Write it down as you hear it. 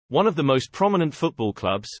One of the most prominent football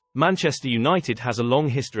clubs, Manchester United has a long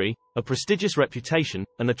history, a prestigious reputation,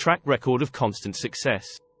 and a track record of constant success.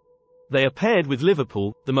 They are paired with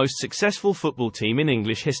Liverpool, the most successful football team in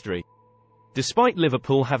English history. Despite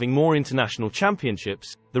Liverpool having more international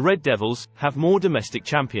championships, the Red Devils have more domestic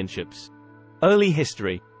championships. Early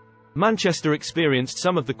history. Manchester experienced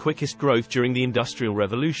some of the quickest growth during the Industrial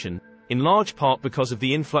Revolution, in large part because of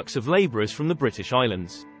the influx of labourers from the British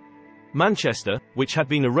Islands. Manchester, which had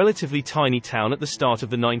been a relatively tiny town at the start of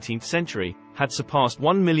the 19th century, had surpassed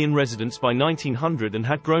 1 million residents by 1900 and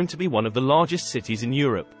had grown to be one of the largest cities in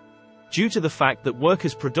Europe. Due to the fact that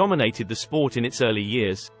workers predominated the sport in its early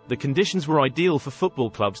years, the conditions were ideal for football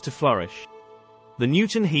clubs to flourish. The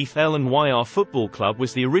Newton Heath L&YR Football Club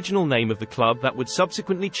was the original name of the club that would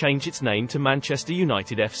subsequently change its name to Manchester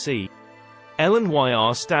United FC.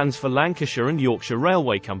 L&YR stands for Lancashire and Yorkshire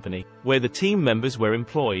Railway Company, where the team members were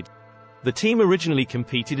employed. The team originally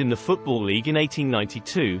competed in the Football League in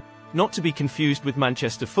 1892, not to be confused with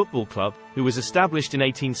Manchester Football Club, who was established in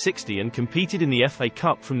 1860 and competed in the FA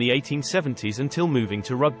Cup from the 1870s until moving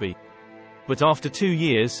to rugby. But after 2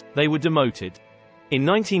 years, they were demoted. In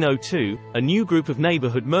 1902, a new group of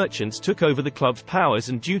neighbourhood merchants took over the club's powers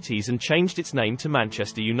and duties and changed its name to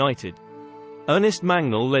Manchester United. Ernest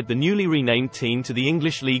Mangnall led the newly renamed team to the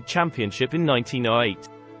English League Championship in 1908.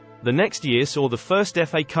 The next year saw the first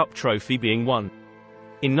FA Cup trophy being won.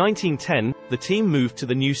 In 1910, the team moved to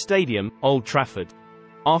the new stadium, Old Trafford.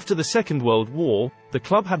 After the Second World War, the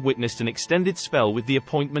club had witnessed an extended spell with the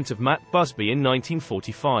appointment of Matt Busby in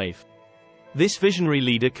 1945. This visionary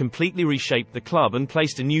leader completely reshaped the club and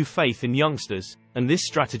placed a new faith in youngsters, and this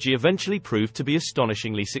strategy eventually proved to be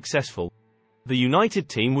astonishingly successful. The United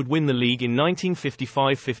team would win the league in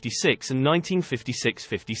 1955-56 and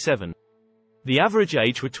 1956-57. The average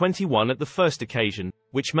age were 21 at the first occasion,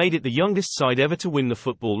 which made it the youngest side ever to win the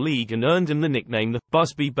Football League and earned them the nickname the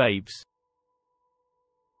Busby Babes.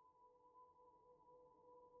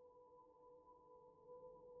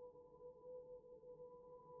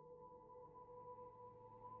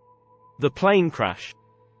 The plane crash.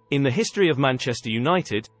 In the history of Manchester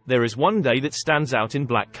United, there is one day that stands out in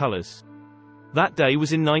black colours. That day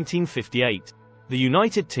was in 1958. The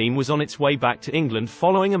United team was on its way back to England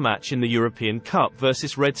following a match in the European Cup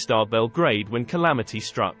versus Red Star Belgrade when calamity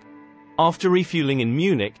struck. After refueling in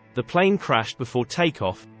Munich, the plane crashed before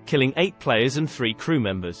takeoff, killing 8 players and 3 crew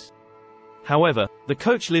members. However, the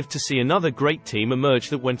coach lived to see another great team emerge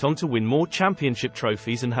that went on to win more championship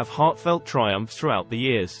trophies and have heartfelt triumphs throughout the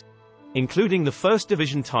years, including the First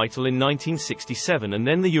Division title in 1967 and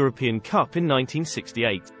then the European Cup in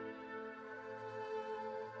 1968.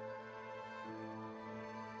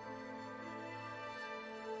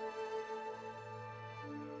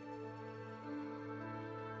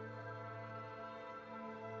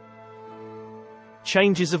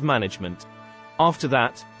 Changes of management. After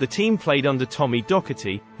that, the team played under Tommy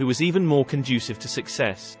Docherty, who was even more conducive to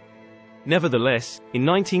success. Nevertheless, in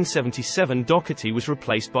 1977 Docherty was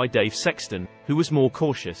replaced by Dave Sexton, who was more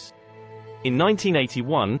cautious. In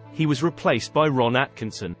 1981, he was replaced by Ron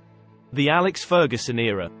Atkinson. The Alex Ferguson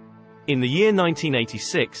era. In the year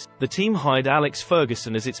 1986, the team hired Alex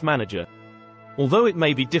Ferguson as its manager. Although it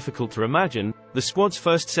may be difficult to imagine, the squad's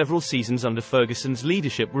first several seasons under Ferguson's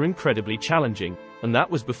leadership were incredibly challenging, and that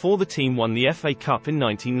was before the team won the FA Cup in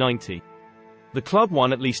 1990. The club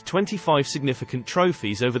won at least 25 significant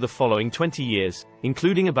trophies over the following 20 years,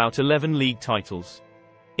 including about 11 league titles.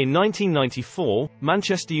 In 1994,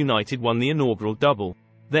 Manchester United won the inaugural double.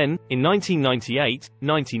 Then, in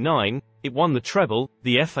 1998-99, it won the treble,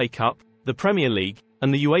 the FA Cup, the Premier League,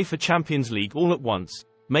 and the UEFA Champions League all at once,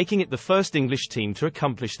 making it the first English team to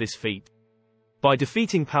accomplish this feat. By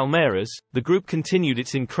defeating Palmeiras, the group continued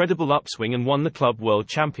its incredible upswing and won the Club World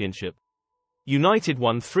Championship. United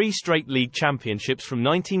won 3 straight league championships from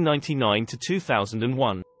 1999 to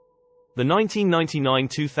 2001. The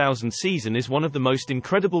 1999-2000 season is one of the most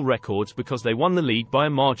incredible records because they won the league by a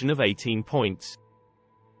margin of 18 points.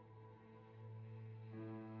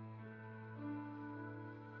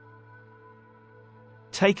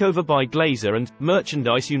 Takeover by Glazer and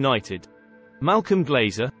Merchandise United. Malcolm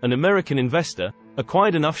Glazer, an American investor,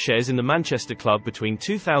 acquired enough shares in the Manchester club between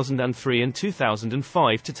 2003 and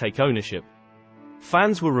 2005 to take ownership.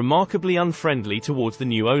 Fans were remarkably unfriendly towards the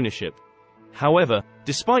new ownership. However,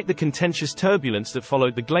 despite the contentious turbulence that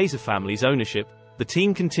followed the Glazer family's ownership, the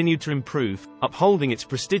team continued to improve, upholding its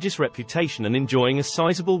prestigious reputation and enjoying a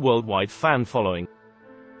sizable worldwide fan following.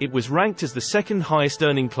 It was ranked as the second highest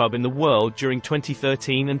earning club in the world during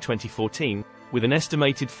 2013 and 2014, with an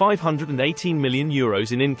estimated €518 million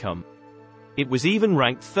in income. It was even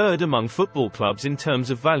ranked third among football clubs in terms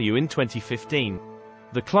of value in 2015.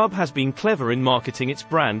 The club has been clever in marketing its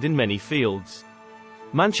brand in many fields.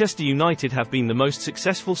 Manchester United have been the most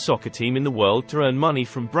successful soccer team in the world to earn money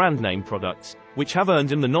from brand name products, which have earned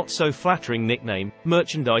them the not-so-flattering nickname,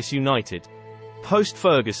 Merchandise United.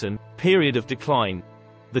 Post-Ferguson, period of decline.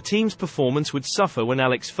 The team's performance would suffer when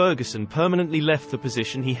Alex Ferguson permanently left the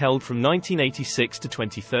position he held from 1986 to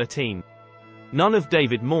 2013. None of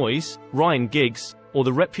David Moyes, Ryan Giggs, or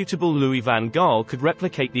the reputable Louis van Gaal could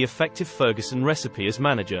replicate the effective Ferguson recipe as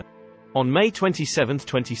manager. On May 27,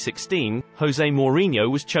 2016, Jose Mourinho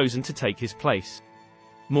was chosen to take his place.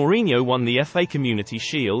 Mourinho won the FA Community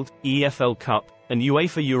Shield, EFL Cup, and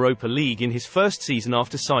UEFA Europa League in his first season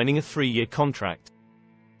after signing a 3-year contract.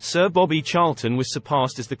 Sir Bobby Charlton was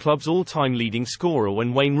surpassed as the club's all-time leading scorer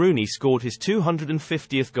when Wayne Rooney scored his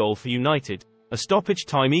 250th goal for United, a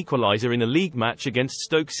stoppage-time equaliser in a league match against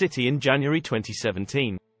Stoke City in January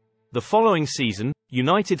 2017. The following season,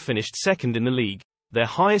 United finished second in the league, their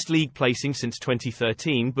highest league placing since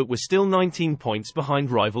 2013, but were still 19 points behind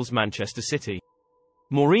rivals Manchester City.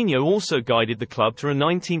 Mourinho also guided the club to a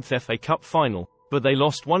 19th FA Cup final, but they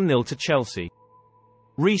lost 1-0 to Chelsea.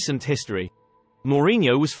 Recent history.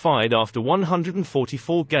 Mourinho was fired after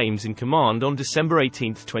 144 games in command on December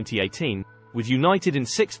 18, 2018. With United in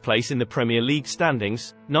 6th place in the Premier League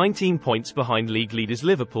standings, 19 points behind league leaders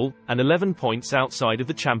Liverpool, and 11 points outside of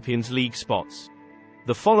the Champions League spots.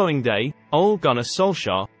 The following day, Ole Gunnar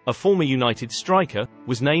Solskjaer, a former United striker,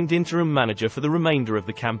 was named interim manager for the remainder of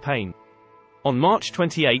the campaign. On March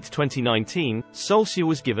 28, 2019, Solskjaer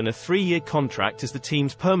was given a 3-year contract as the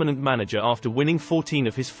team's permanent manager after winning 14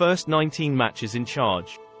 of his first 19 matches in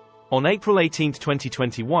charge. On April 18,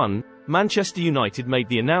 2021, Manchester United made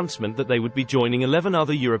the announcement that they would be joining 11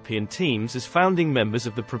 other European teams as founding members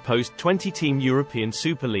of the proposed 20-team European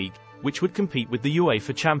Super League, which would compete with the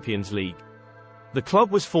UEFA Champions League. The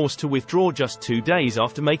club was forced to withdraw just 2 days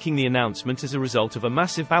after making the announcement as a result of a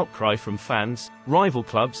massive outcry from fans, rival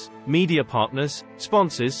clubs, media partners,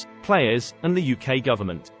 sponsors, players, and the UK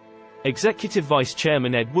government. Executive Vice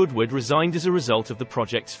Chairman Ed Woodward resigned as a result of the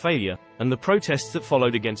project's failure, and the protests that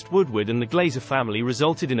followed against Woodward and the Glazer family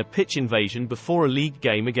resulted in a pitch invasion before a league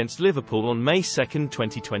game against Liverpool on May 2,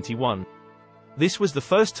 2021. This was the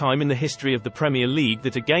first time in the history of the Premier League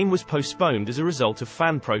that a game was postponed as a result of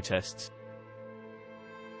fan protests.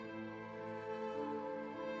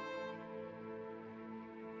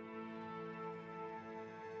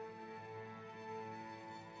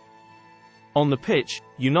 On the pitch,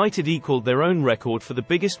 United equalled their own record for the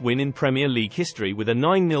biggest win in Premier League history with a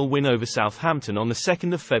 9-0 win over Southampton on the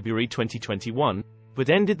 2nd of February 2021, but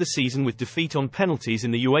ended the season with defeat on penalties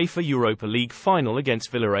in the UEFA Europa League final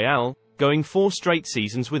against Villarreal, going 4 straight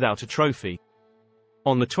seasons without a trophy.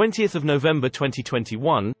 On the 20th of November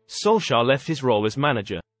 2021, Solskjaer left his role as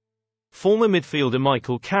manager. Former midfielder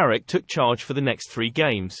Michael Carrick took charge for the next 3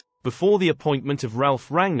 games, before the appointment of Ralf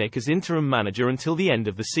Rangnick as interim manager until the end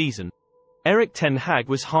of the season. Erik ten Hag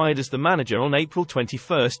was hired as the manager on April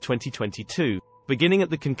 21, 2022, beginning at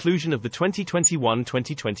the conclusion of the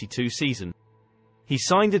 2021-2022 season. He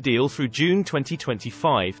signed a deal through June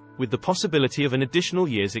 2025, with the possibility of an additional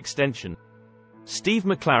year's extension. Steve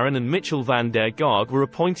McClaren and Mitchell van der Gaag were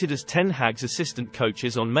appointed as ten Hag's assistant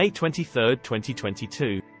coaches on May 23,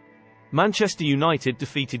 2022. Manchester United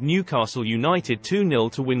defeated Newcastle United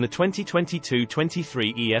 2-0 to win the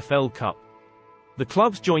 2022-23 EFL Cup. The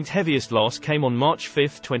club's joint heaviest loss came on March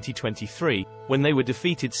 5, 2023, when they were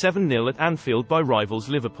defeated 7-0 at Anfield by rivals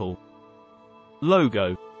Liverpool.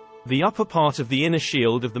 Logo. The upper part of the inner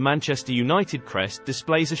shield of the Manchester United crest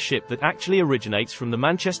displays a ship that actually originates from the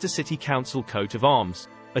Manchester City Council coat of arms.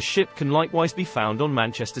 A ship can likewise be found on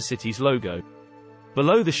Manchester City's logo.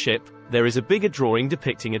 Below the ship, there is a bigger drawing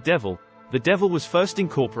depicting a devil. The devil was first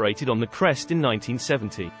incorporated on the crest in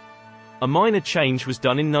 1970. A minor change was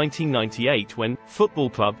done in 1998 when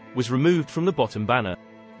Football Club was removed from the bottom banner.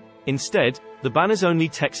 Instead, the banner's only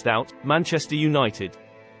text out, Manchester United.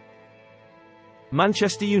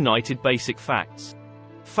 Manchester United Basic Facts.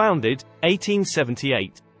 Founded,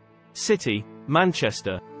 1878. City,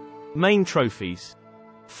 Manchester. Main trophies.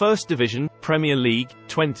 First Division, Premier League,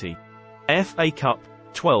 20. FA Cup,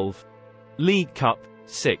 12. League Cup,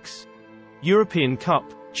 6. European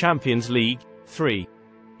Cup, Champions League, 3.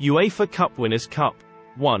 UEFA Cup Winners' Cup,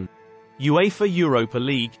 1. UEFA Europa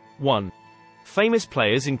League, 1. Famous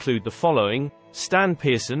players include the following: Stan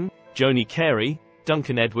Pearson, Joni Carey,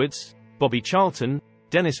 Duncan Edwards, Bobby Charlton,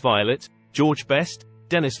 Dennis Viollet, George Best,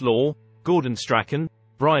 Dennis Law, Gordon Strachan,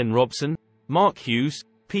 Brian Robson, Mark Hughes,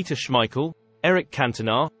 Peter Schmeichel, Eric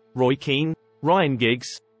Cantona, Roy Keane, Ryan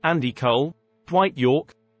Giggs, Andy Cole, Dwight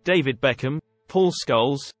York, David Beckham, Paul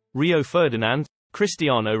Scholes, Rio Ferdinand,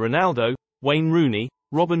 Cristiano Ronaldo, Wayne Rooney,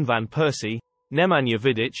 Robin van Persie, Nemanja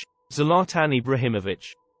Vidic, Zlatan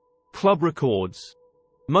Ibrahimovic. Club records.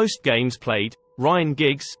 Most games played, Ryan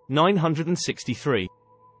Giggs, 963.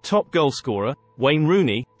 Top goalscorer, Wayne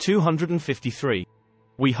Rooney, 253.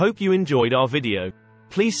 We hope you enjoyed our video.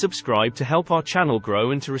 Please subscribe to help our channel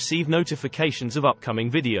grow and to receive notifications of upcoming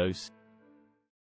videos.